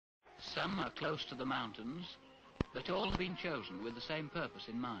Some are close to the mountains, but all have been chosen with the same purpose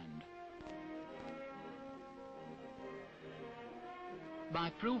in mind.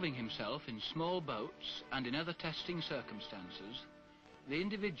 By proving himself in small boats and in other testing circumstances, the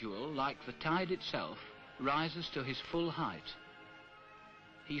individual, like the tide itself, rises to his full height.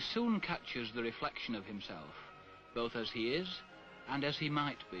 He soon catches the reflection of himself, both as he is and as he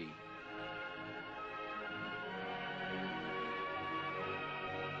might be.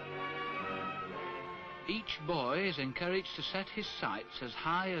 Each boy is encouraged to set his sights as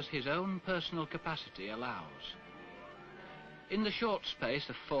high as his own personal capacity allows. In the short space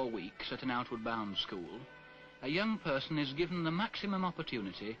of 4 weeks at an outward bound school, a young person is given the maximum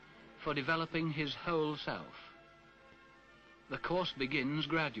opportunity for developing his whole self. The course begins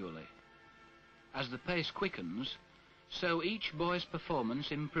gradually. As the pace quickens, so each boy's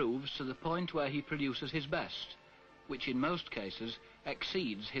performance improves to the point where he produces his best, which in most cases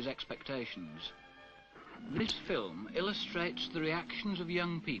exceeds his expectations. This film illustrates the reactions of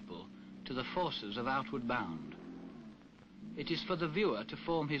young people to the forces of outward bound. It is for the viewer to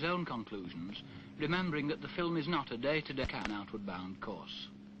form his own conclusions, remembering that the film is not a day-to-day outward bound course.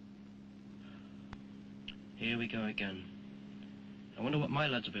 Here we go again. I wonder what my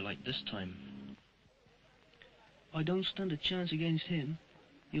lads will be like this time. I don't stand a chance against him.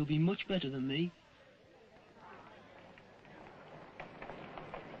 He'll be much better than me.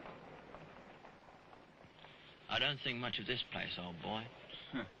 I don't think much of this place, old boy.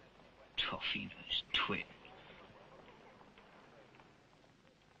 Toffee-nosed twit.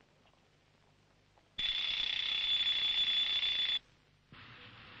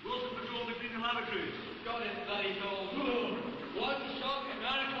 Wilson Patrol between the lavatories. Got it, bloody gold. One shot in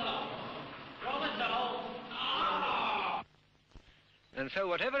PROMOTIONAL. Ah! And so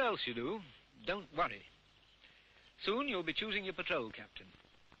whatever else you do, don't worry. Soon you'll be choosing your patrol captain.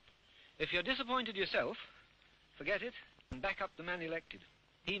 If you're disappointed yourself, forget it and back up the man elected.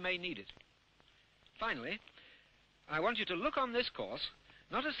 He may need it. Finally, I want you to look on this course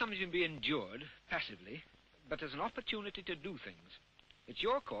not as something to be endured passively, but as an opportunity to do things. It's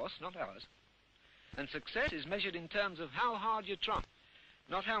your course, not ours. And success is measured in terms of how hard you try,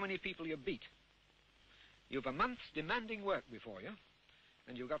 not how many people you beat. You've a month's demanding work before you,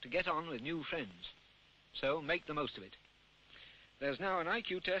 and you've got to get on with new friends. So make the most of it. There's now an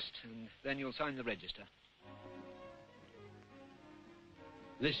IQ test, and then you'll sign the register.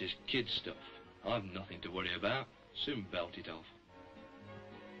 This is kid stuff. I've nothing to worry about. Soon belt it off.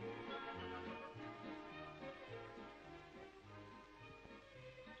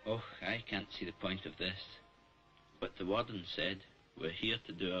 Oh, I can't see the point of this. But the warden said we're here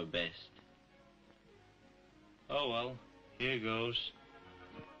to do our best. Oh well, here goes.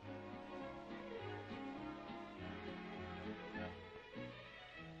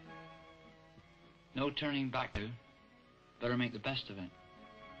 No turning back now. Better make the best of it.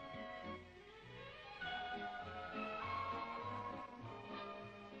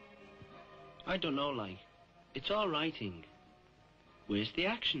 I don't know, like. It's all writing. Where's the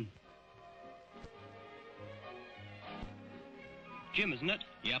action? Jim, isn't it?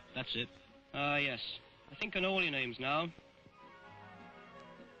 Yep, that's it. Ah, yes. I think I know all your names now.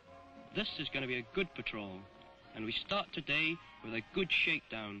 This is going to be a good patrol, and we start today with a good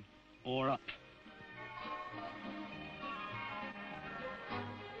shakedown, or up.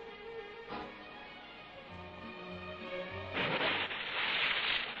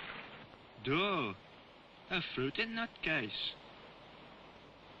 Duh, a fruit in that case.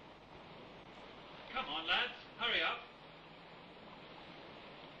 Come on, lads, hurry up.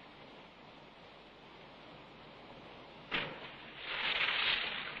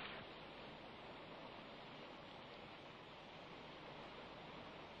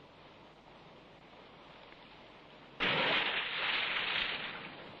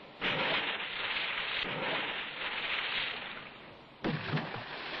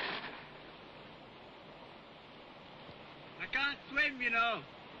 I can't swim, you know.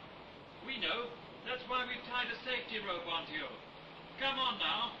 We know. That's why we've tied a safety rope onto you. Come on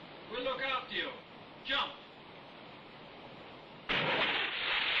now. We'll look after you. Jump.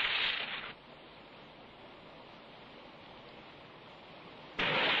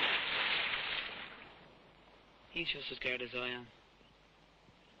 He's just as scared as I am.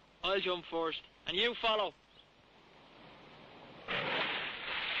 I'll jump first, and you follow.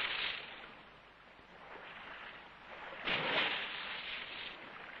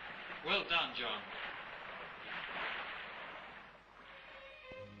 Well done, John.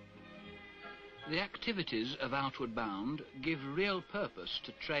 The activities of Outward Bound give real purpose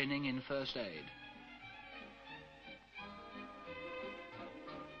to training in first aid.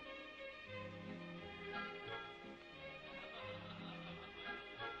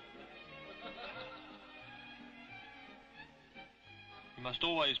 You must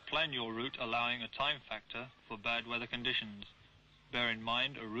always plan your route allowing a time factor for bad weather conditions. Bear in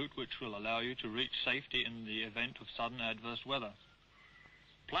mind a route which will allow you to reach safety in the event of sudden adverse weather.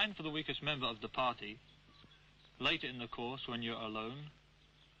 Plan for the weakest member of the party. Later in the course, when you're alone,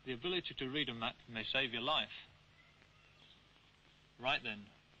 the ability to read a map may save your life. Right then,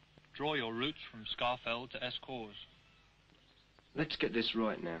 draw your routes from Scafell to Escors. Let's get this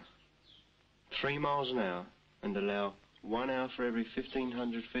right now. 3 miles an hour and allow 1 hour for every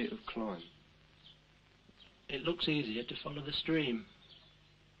 1,500 feet of climb. It looks easier to follow the stream.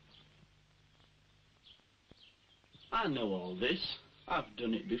 I know all this. I've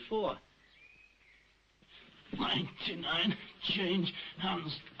done it before. 99, change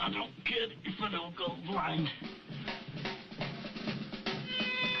hands. I don't care if I don't go blind.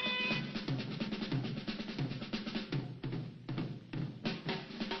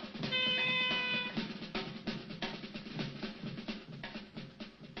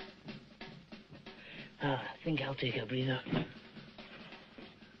 I think I'll take a breather.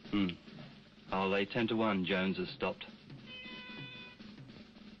 I'll lay 10 to 1 Jones has stopped.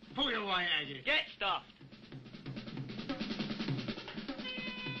 Pull your white edges. Get stuffed.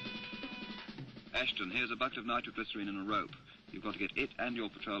 Ashton, here's a bucket of nitroglycerine and a rope. You've got to get it and your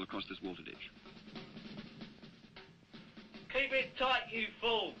patrol across this water ditch. Keep it tight, you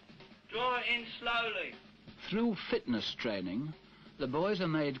fool. Draw it in slowly. Through fitness training, the boys are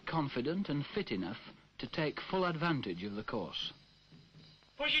made confident and fit enough to take full advantage of the course.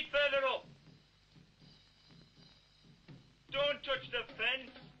 Push it further up. Don't touch the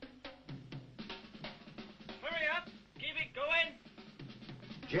fence. Hurry up. Keep it going.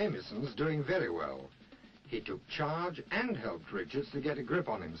 Jameson's doing very well. He took charge and helped Richards to get a grip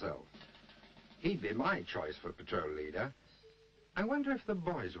on himself. He'd be my choice for patrol leader. I wonder if the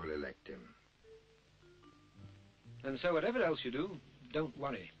boys will elect him. And so whatever else you do, don't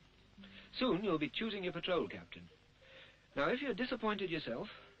worry. Soon you'll be choosing your patrol captain. Now, if you're disappointed yourself,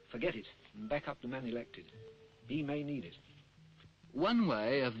 forget it and back up the man elected. He may need it. One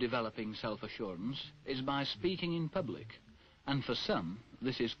way of developing self-assurance is by speaking in public, and for some,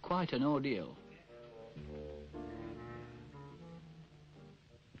 this is quite an ordeal.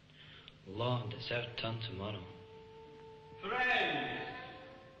 Lord, it's our turn tomorrow. Friends,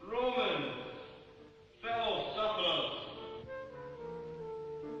 Romans, fellow sufferers.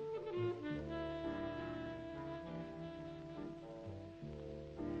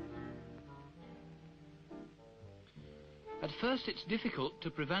 At first, it's difficult to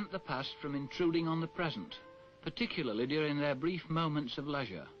prevent the past from intruding on the present, particularly during their brief moments of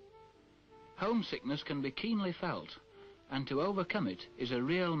leisure. Homesickness can be keenly felt, and to overcome it is a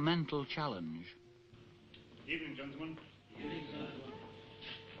real mental challenge. Evening, gentlemen.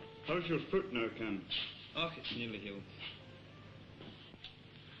 How's your foot now, Ken? Oh, it's nearly healed.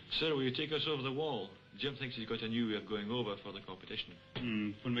 Sir, will you take us over the wall? Jim thinks he's got a new way of going over for the competition.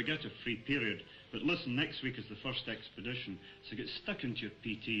 When we get a free period. But listen, next week is the first expedition, so get stuck into your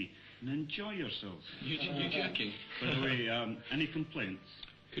PT and enjoy yourselves. You joking? By the way, any complaints?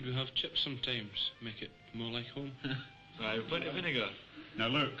 Could we have chips sometimes? Make it more like home? Aye, plenty of vinegar. Now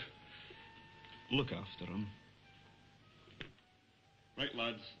look after him. Right,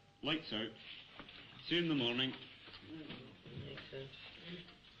 lads, lights out. See you in the morning. Makes sense.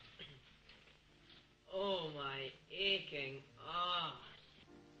 Oh, my aching. Ah.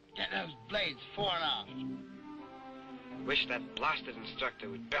 Get those blades fore and aft. Wish that blasted instructor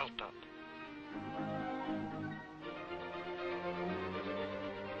would belt up.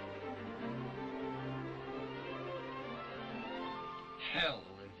 Hell,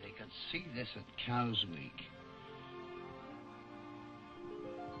 if they could see this at Cow's Week.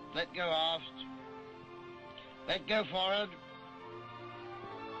 Let go aft. Let go forward.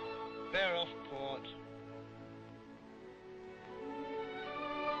 Bear off port.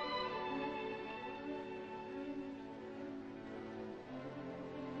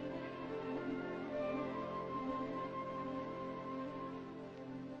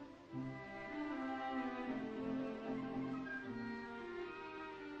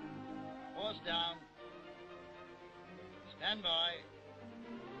 Horse down. Stand by.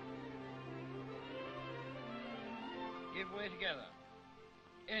 Give way together.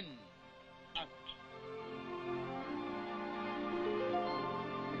 In. Out.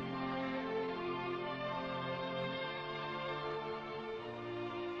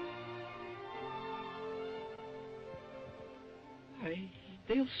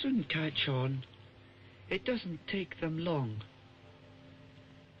 They'll soon catch on. It doesn't take them long.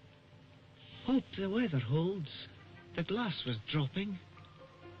 Hope the weather holds. The glass was dropping.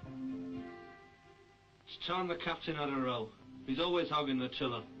 It's time the captain had a row. He's always hogging the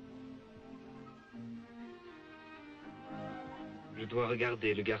tiller. Je dois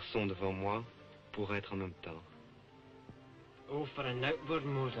regarder le garçon devant moi pour être en même temps. Oh, for an outboard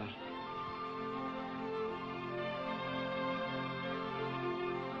motor.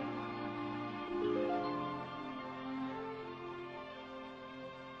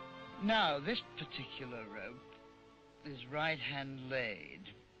 Now, this particular rope is right-hand laid.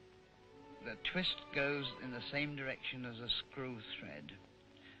 The twist goes in the same direction as a screw thread.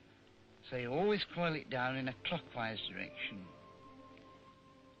 So you always coil it down in a clockwise direction.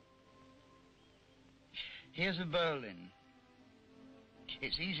 Here's a bowline.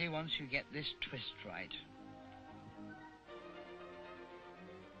 It's easy once you get this twist right.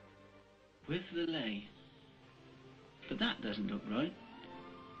 With the lay. But that doesn't look right.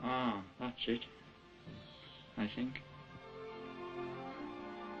 Ah, that's it. I think.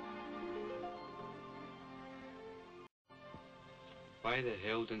 Why the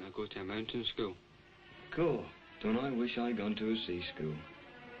hell didn't I go to a mountain school? Cool. Don't I wish I'd gone to a sea school.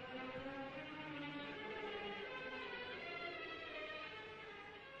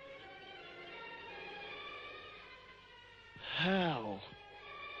 Hell.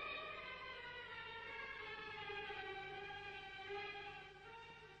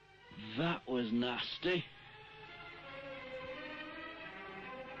 That was nasty.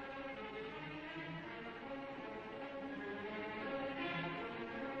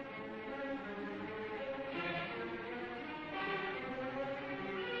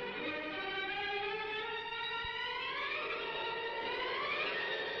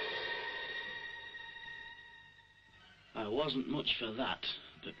 I wasn't much for that,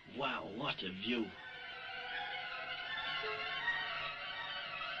 but wow, what a view.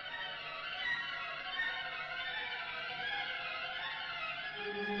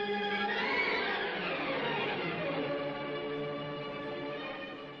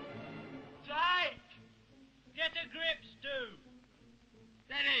 Tight! Get a grip, Stu!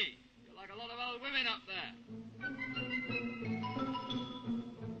 Steady! You're like a lot of old women up there.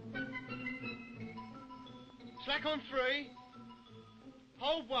 Slack on 3.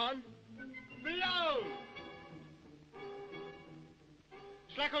 Hold 1. Below!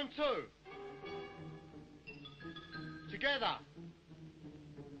 Slack on 2. Together.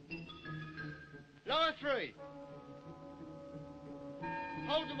 Lower 3.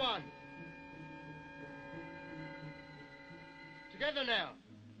 Hold the 1. Together now.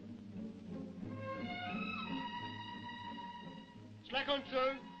 Slack on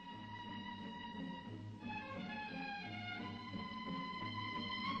 2.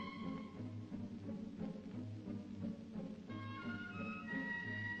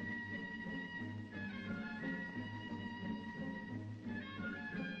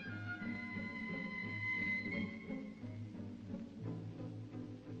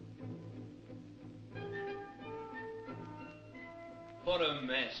 What a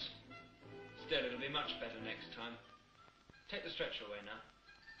mess. Still, it'll be much better next time. Take the stretcher away now.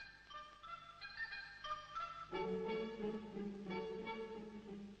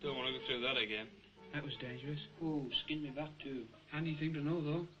 Don't want to go through that again. That was dangerous. Oh, skinned me back too. Handy thing to know,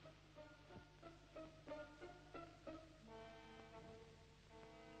 though.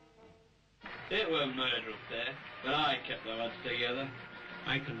 It were murder up there, but I kept the odds together.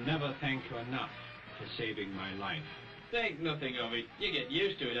 I can never thank you enough for saving my life. Think nothing of it. You get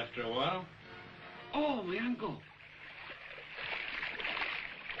used to it after a while. Oh, my ankle.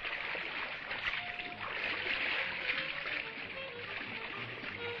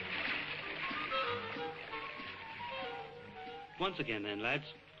 Once again then, lads,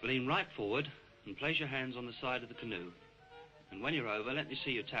 lean right forward and place your hands on the side of the canoe. And when you're over, let me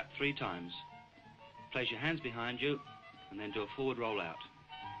see you tap 3 times. Place your hands behind you and then do a forward roll out.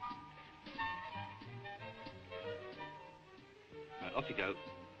 Right, off you go.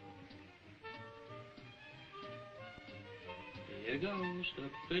 Here goes the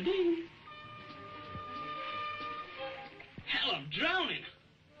pudding. Hell, I'm drowning.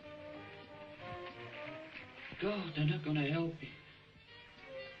 God, they're not going to help me.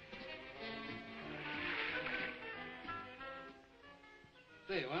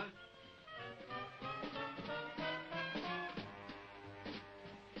 There you are.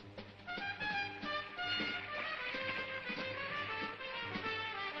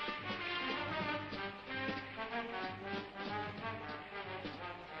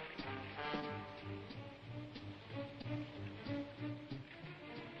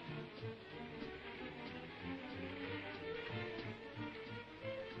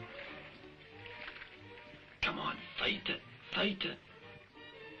 Come on, fight it, fight it.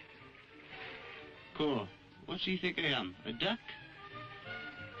 Cool. What do you think I am, a duck?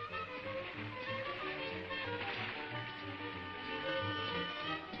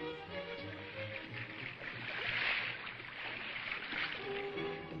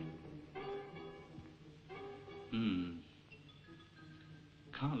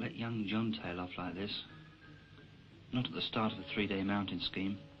 Can't let young John tail off like this. Not at the start of a 3-day mountain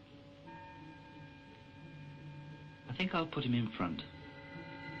scheme. I think I'll put him in front.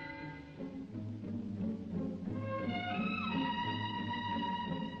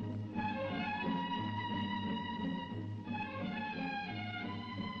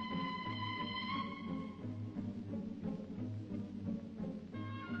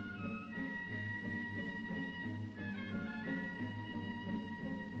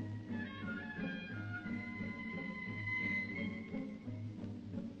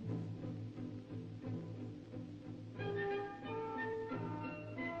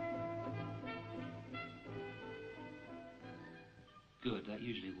 Good, that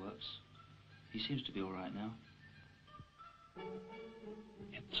usually works. He seems to be all right now.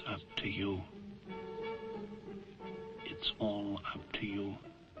 It's up to you. It's all up to you.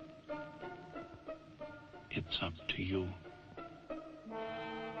 It's up to you.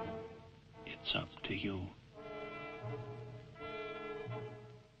 It's up to you.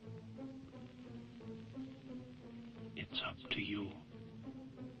 It's up to you.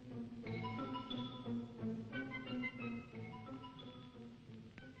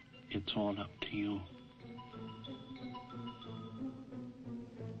 It's all up to you.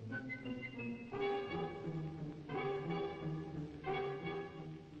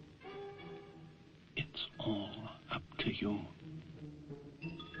 It's all up to you.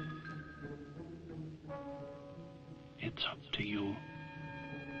 It's up to you.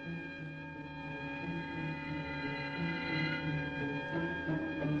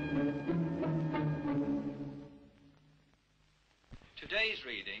 Today's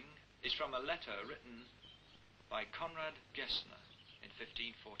reading is from a letter written by Conrad Gessner in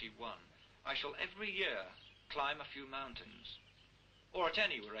 1541. I shall every year climb a few mountains, or at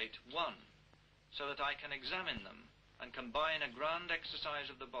any rate one, so that I can examine them and combine a grand exercise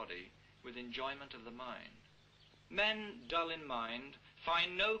of the body with enjoyment of the mind. Men dull in mind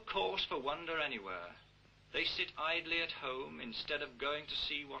find no cause for wonder anywhere. They sit idly at home instead of going to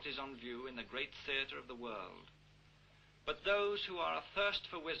see what is on view in the great theatre of the world. But those who are athirst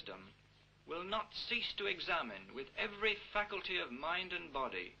for wisdom will not cease to examine with every faculty of mind and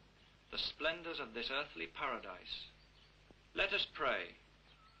body the splendors of this earthly paradise. Let us pray.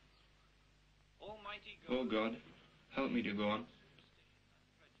 Almighty God, Oh God, help me to go on.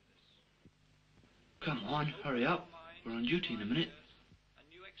 Come on, hurry up. We're on duty in a minute. and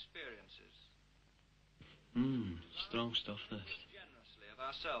new experiences. Strong stuff, this. Generously of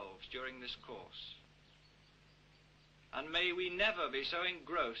ourselves during this course. And may we never be so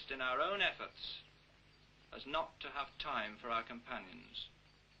engrossed in our own efforts as not to have time for our companions.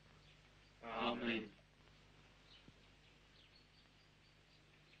 Amen.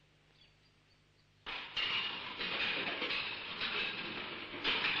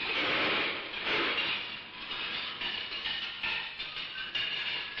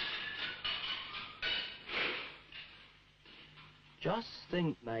 Just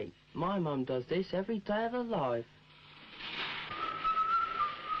think, mate, my mum does this every day of her life.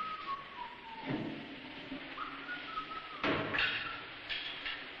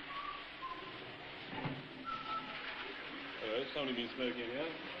 It's only been smoking here.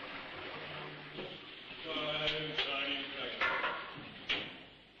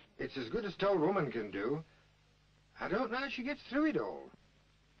 It's as good as tall woman can do. I don't know how she gets through it all.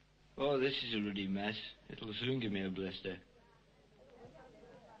 Oh, this is a ruddy mess. It'll soon give me a blister.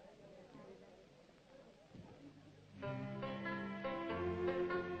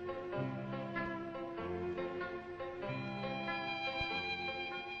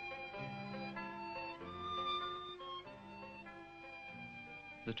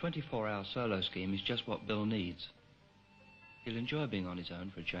 The 24-hour solo scheme is just what Bill needs. He'll enjoy being on his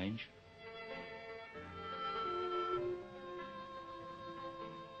own for a change.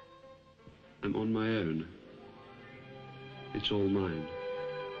 I'm on my own. It's all mine.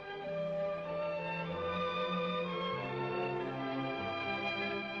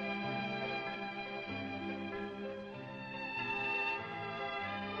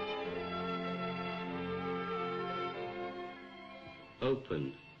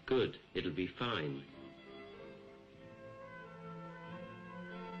 Open. Good. It'll be fine.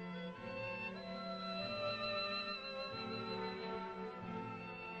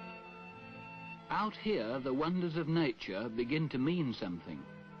 Out here, the wonders of nature begin to mean something.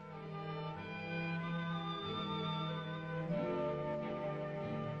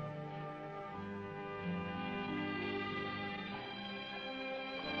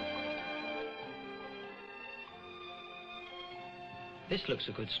 This looks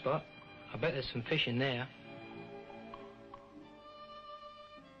a good spot. I bet there's some fish in there.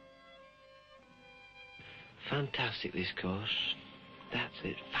 Fantastic, this course. That's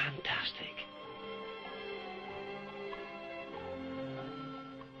it, fantastic.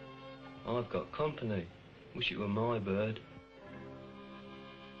 I've got company. Wish it were my bird.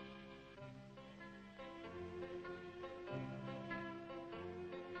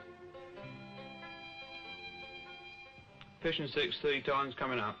 Fish and six 3 times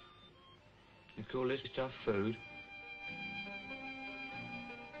coming up. You call this stuff food?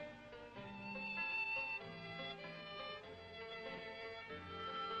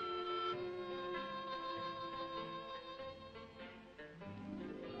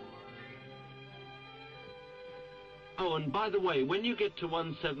 Oh, and by the way, when you get to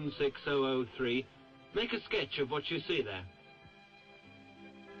 176003, make a sketch of what you see there.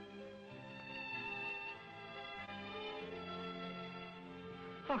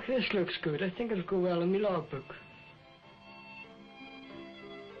 Oh, this looks good. I think it'll go well in my logbook.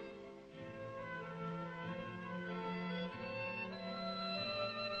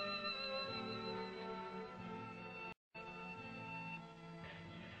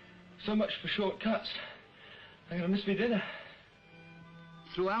 So much for shortcuts. I'm going to miss my dinner.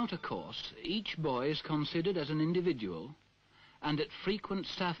 Throughout a course, each boy is considered as an individual, and at frequent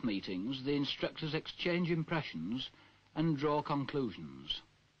staff meetings, the instructors exchange impressions and draw conclusions.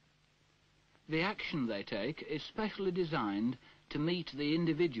 The action they take is specially designed to meet the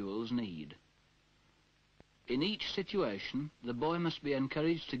individual's need. In each situation, the boy must be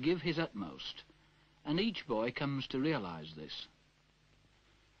encouraged to give his utmost, and each boy comes to realize this.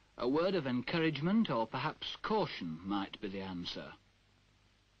 A word of encouragement or perhaps caution might be the answer.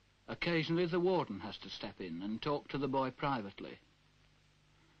 Occasionally the warden has to step in and talk to the boy privately.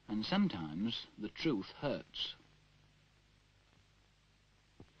 And sometimes the truth hurts.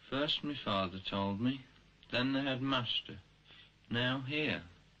 First my father told me, then the headmaster, now here.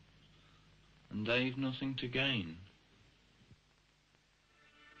 And they've nothing to gain.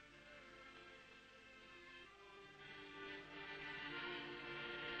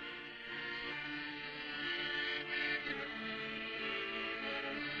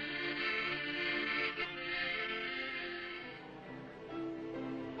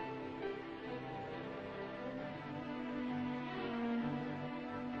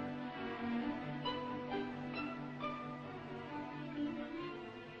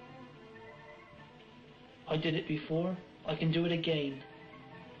 I did it before. I can do it again.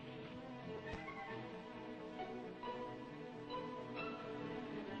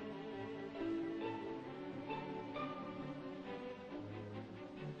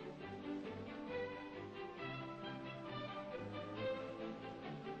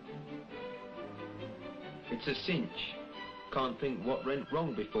 It's a cinch. Can't think what went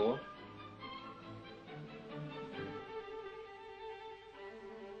wrong before.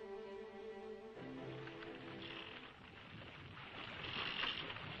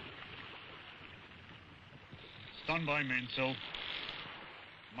 Stand by, mainsail.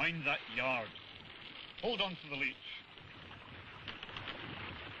 Mind that yard. Hold on to the leech.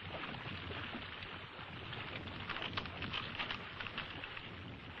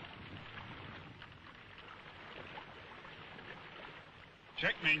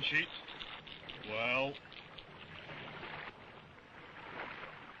 Check main sheet. Well.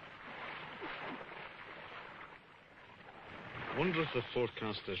 Wonder if the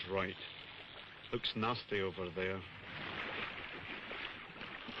forecast is right. Looks nasty over there.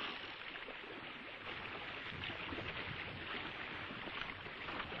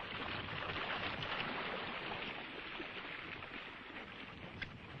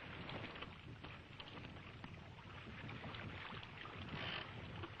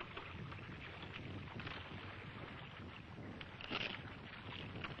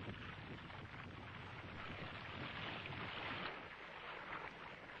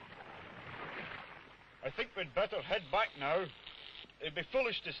 I think we'd better head back now. It'd be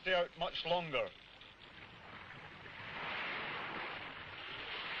foolish to stay out much longer.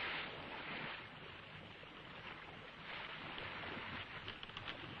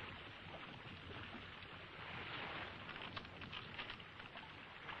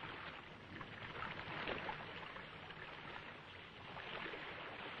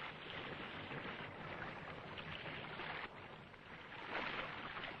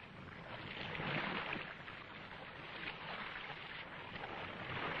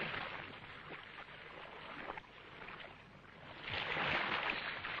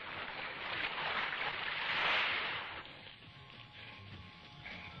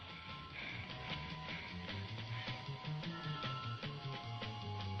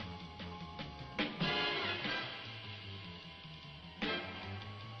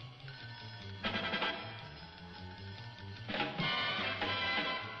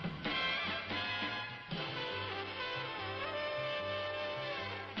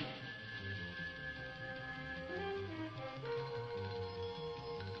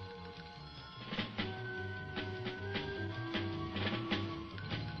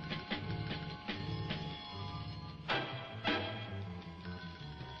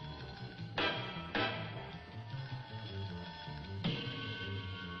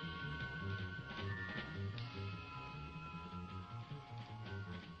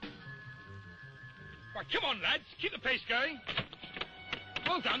 Right, come on, lads. Keep the pace going.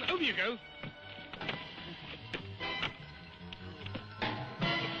 Well done. Over you go.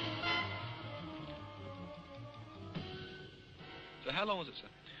 So how long was it, sir?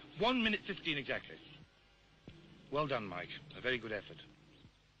 1 minute 15 exactly. Well done, Mike. A very good effort.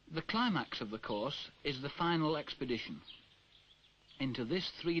 The climax of the course is the final expedition. Into this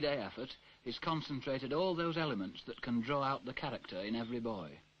 3-day effort is concentrated all those elements that can draw out the character in every boy.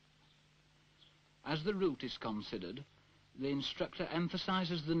 As the route is considered, the instructor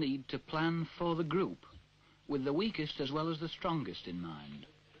emphasises the need to plan for the group, with the weakest as well as the strongest in mind.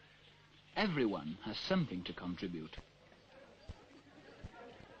 Everyone has something to contribute.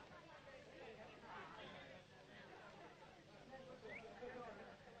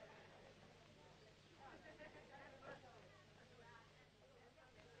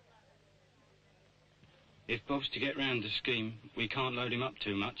 If Bob's to get round the scheme, we can't load him up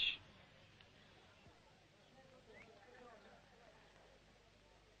too much.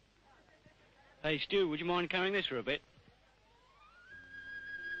 Hey, Stu, would you mind carrying this for a bit?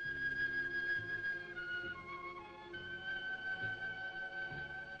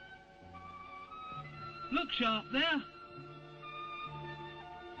 Look sharp there.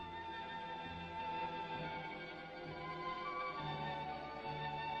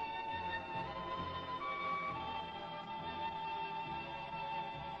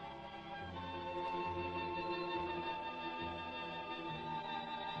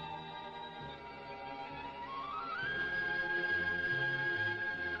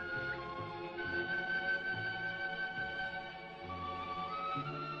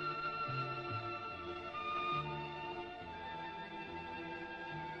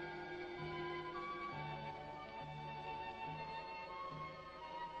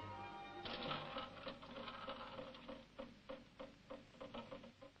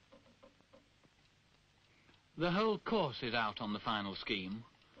 The whole course is out on the final scheme.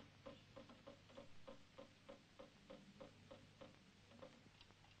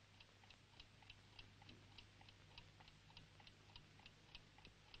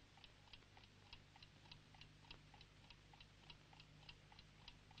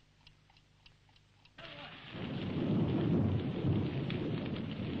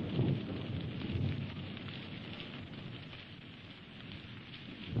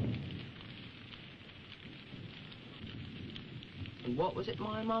 And what was it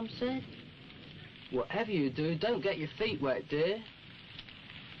my mum said? Whatever you do, don't get your feet wet, dear.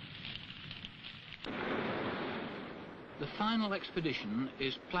 The final expedition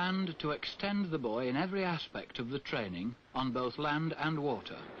is planned to extend the boy in every aspect of the training on both land and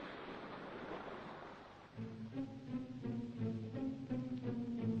water.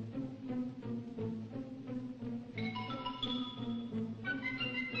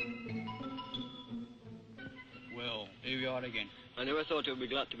 Well, here we are again. I never thought you'd be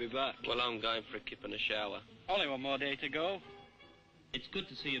glad to be back. Well, I'm going for a kip and a shower. Only one more day to go. It's good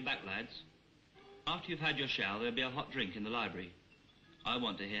to see you back, lads. After you've had your shower, there'll be a hot drink in the library. I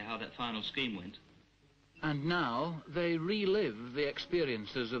want to hear how that final scheme went. And now they relive the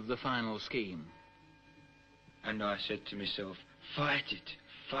experiences of the final scheme. And I said to myself, fight it,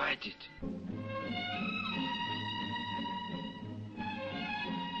 fight it.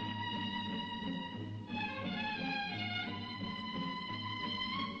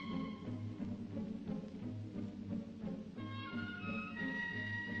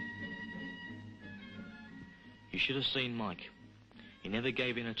 You should have seen Mike. He never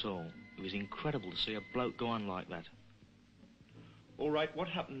gave in at all. It was incredible to see a bloke go on like that. All right, what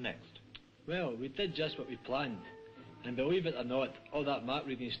happened next? Well, we did just what we planned. And believe it or not, all that map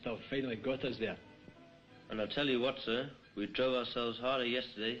reading stuff finally got us there. And I'll tell you what, sir, we drove ourselves harder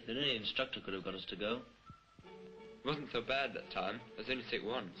yesterday than any instructor could have got us to go. It wasn't so bad that time. I was only sick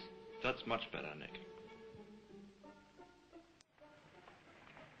once. That's much better, Nick.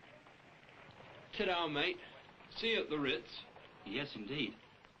 Ta-da, mate. See you at the Ritz. Yes, indeed.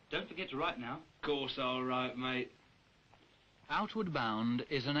 Don't forget to write now. Of course I'll write, mate. Outward bound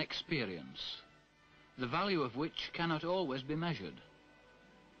is an experience, the value of which cannot always be measured.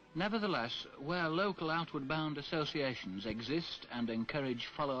 Nevertheless, where local outward bound associations exist and encourage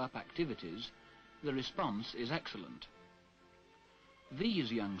follow-up activities, the response is excellent.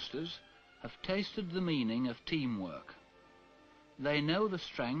 These youngsters have tasted the meaning of teamwork. They know the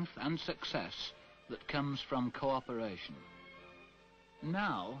strength and success that comes from cooperation.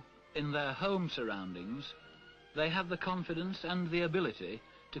 Now, in their home surroundings, they have the confidence and the ability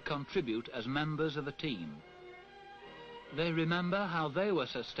to contribute as members of a team. They remember how they were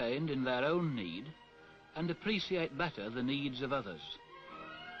sustained in their own need and appreciate better the needs of others.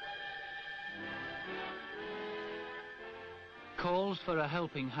 Calls for a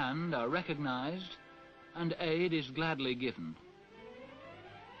helping hand are recognized, and aid is gladly given.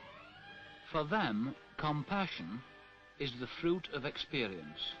 For them, compassion is the fruit of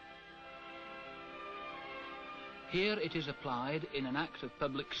experience. Here it is applied in an act of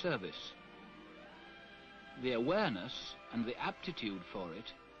public service. The awareness and the aptitude for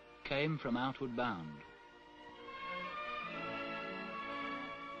it came from Outward Bound.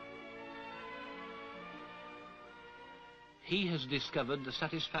 He has discovered the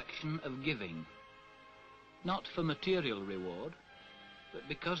satisfaction of giving, not for material reward, but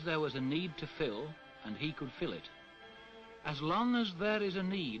because there was a need to fill, and he could fill it. As long as there is a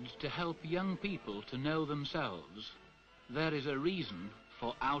need to help young people to know themselves, there is a reason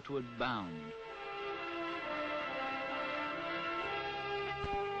for Outward Bound.